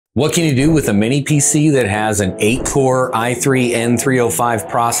What can you do with a mini PC that has an 8-core i3-N305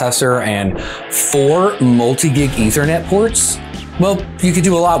 processor and 4 multi-gig Ethernet ports? Well, you could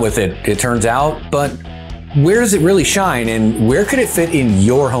do a lot with it, it turns out, but where does it really shine and where could it fit in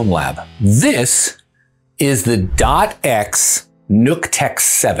your home lab? This is the DOTX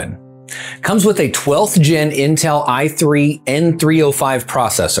Nuctek7. Comes with a 12th gen Intel i3-N305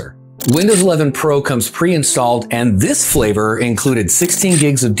 processor. Windows 11 Pro comes pre-installed, and this flavor included 16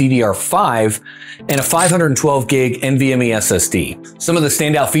 gigs of DDR5 and a 512 gig NVMe SSD. Some of the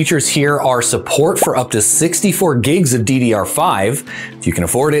standout features here are support for up to 64 gigs of DDR5, if you can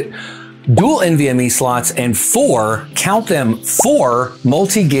afford it, dual NVMe slots, and 4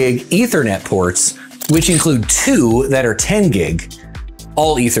 multi-gig Ethernet ports, which include 2 that are 10 gig.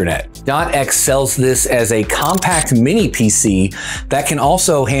 All Ethernet. DOTX sells this as a compact mini PC that can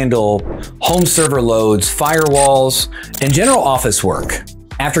also handle home server loads, firewalls, and general office work.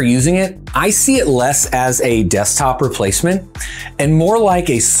 After using it, I see it less as a desktop replacement and more like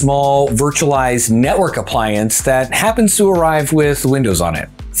a small virtualized network appliance that happens to arrive with Windows on it.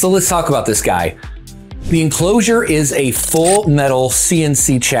 So let's talk about this guy. The enclosure is a full metal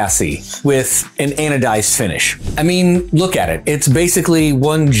CNC chassis with an anodized finish. I mean, look at it. It's basically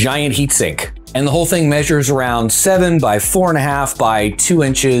one giant heatsink. And the whole thing measures around 7 by 4.5 by 2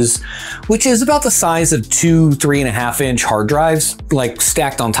 inches, which is about the size of 2 3.5-inch hard drives, like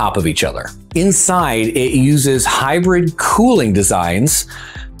stacked on top of each other. Inside, it uses hybrid cooling designs,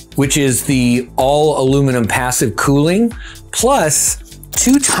 which is the all aluminum passive cooling, plus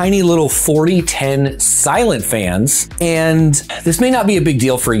 2 tiny little 4010 silent fans. And this may not be a big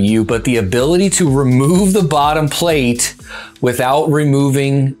deal for you, but the ability to remove the bottom plate without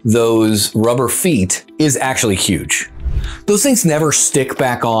removing those rubber feet is actually huge. Those things never stick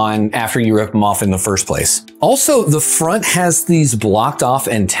back on after you rip them off in the first place. Also, the front has these blocked off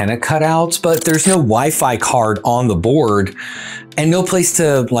antenna cutouts, but there's no Wi-Fi card on the board and no place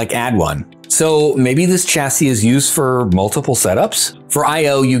to add one. So maybe this chassis is used for multiple setups. For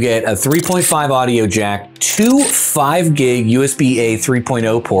I/O, you get a 3.5 audio jack, 2 5 gig USB-A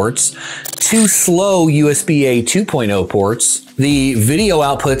 3.0 ports, 2 slow USB-A 2.0 ports. The video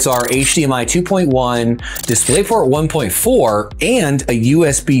outputs are HDMI 2.1, DisplayPort 1.4, and a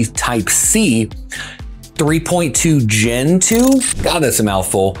USB Type-C 3.2 Gen 2, God, that's a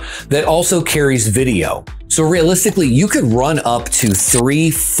mouthful, that also carries video. So realistically, you could run up to 3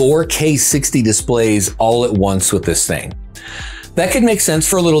 4K 60 displays all at once with this thing. That could make sense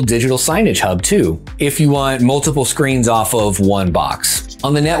for a little digital signage hub too, if you want multiple screens off of one box.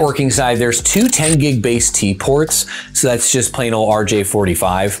 On the networking side, there's 2 10 gig base T ports, so that's just plain old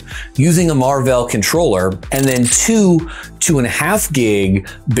RJ45, using a Marvell controller, and then 2 2.5 gig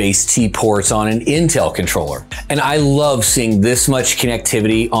base T ports on an Intel controller. And I love seeing this much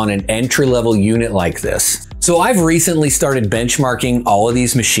connectivity on an entry-level unit like this. So I've recently started benchmarking all of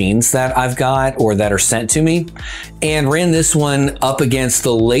these machines that I've got or that are sent to me, and ran this one up against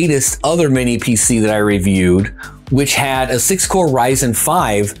the latest other mini PC that I reviewed, which had a 6-core Ryzen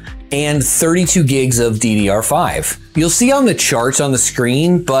 5 and 32 gigs of DDR5. You'll see on the charts on the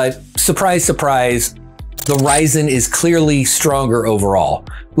screen, but surprise, surprise, the Ryzen is clearly stronger overall,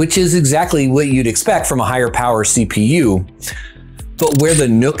 which is exactly what you'd expect from a higher power CPU. But where the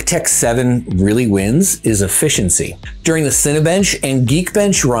Nuctek7 really wins is efficiency. During the Cinebench and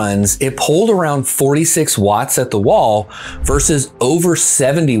Geekbench runs, it pulled around 46 watts at the wall versus over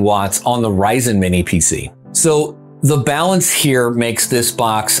 70 watts on the Ryzen mini PC. So the balance here makes this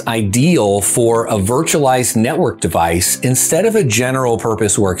box ideal for a virtualized network device instead of a general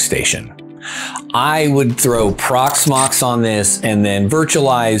purpose workstation. I would throw Proxmox on this and then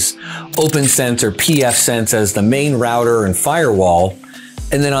virtualize OPNsense or pfSense as the main router and firewall.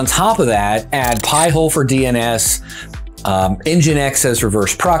 And then on top of that, add Pi-hole for DNS, Nginx as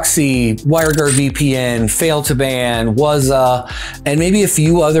reverse proxy, WireGuard VPN, fail-to-ban, Wazuh, and maybe a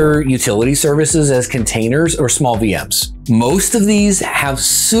few other utility services as containers or small VMs. Most of these have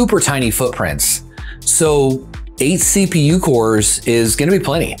super tiny footprints, so 8 CPU cores is going to be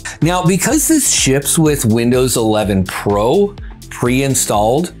plenty. Now, because this ships with Windows 11 Pro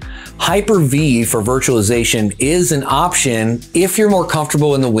pre-installed, Hyper-V for virtualization is an option if you're more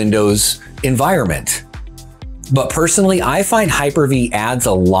comfortable in the Windows environment. But personally, I find Hyper-V adds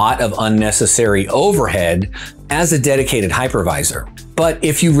a lot of unnecessary overhead as a dedicated hypervisor. But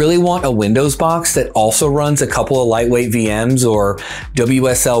if you really want a Windows box that also runs a couple of lightweight VMs or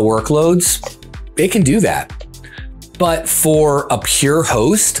WSL workloads, it can do that. But for a pure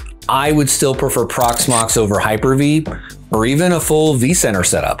host, I would still prefer Proxmox over Hyper-V, or even a full vCenter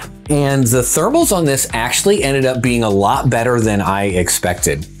setup. And the thermals on this actually ended up being a lot better than I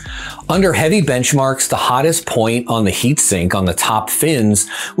expected. Under heavy benchmarks, the hottest point on the heatsink on the top fins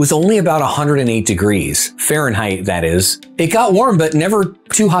was only about 108 degrees, Fahrenheit that is. It got warm, but never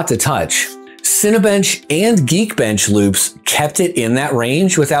too hot to touch. Cinebench and Geekbench loops kept it in that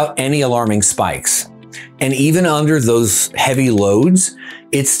range without any alarming spikes. And even under those heavy loads,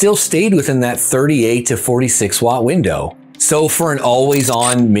 it still stayed within that 38 to 46 watt window. So for an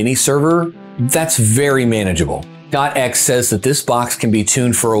always-on mini server, that's very manageable. DOTX says that this box can be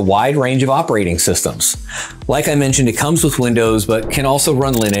tuned for a wide range of operating systems. Like I mentioned, it comes with Windows, but can also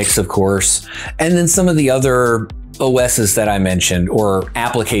run Linux, of course, and then some of the other OSs that I mentioned, or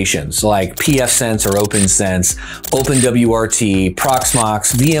applications like pfSense or OPNsense, OpenWRT,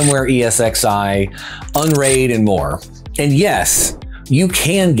 Proxmox, VMware ESXi, Unraid, and more. And yes, you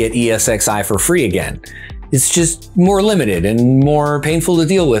can get ESXi for free again. It's just more limited and more painful to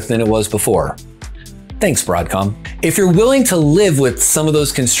deal with than it was before. Thanks, Broadcom. If you're willing to live with some of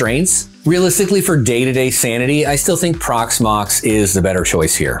those constraints, realistically for day-to-day sanity, I still think Proxmox is the better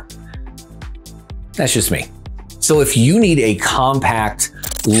choice here. That's just me. So if you need a compact,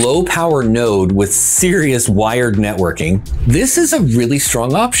 low-power node with serious wired networking, this is a really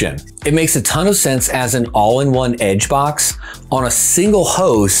strong option. It makes a ton of sense as an all-in-one edge box on a single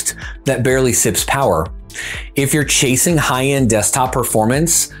host that barely sips power. If you're chasing high-end desktop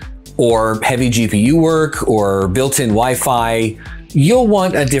performance, or heavy GPU work, or built-in Wi-Fi, you'll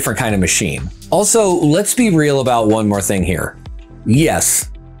want a different kind of machine. Also, let's be real about one more thing here.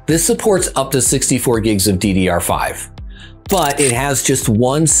 Yes, this supports up to 64 gigs of DDR5, but it has just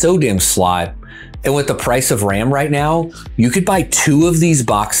one SODIMM slot, and with the price of RAM right now, you could buy 2 of these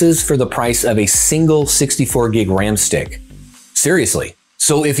boxes for the price of a single 64 gig RAM stick. Seriously.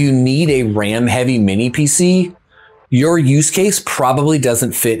 So if you need a RAM-heavy mini PC, your use case probably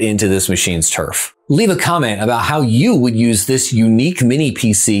doesn't fit into this machine's turf. Leave a comment about how you would use this unique mini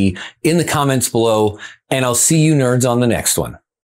PC in the comments below, and I'll see you nerds on the next one.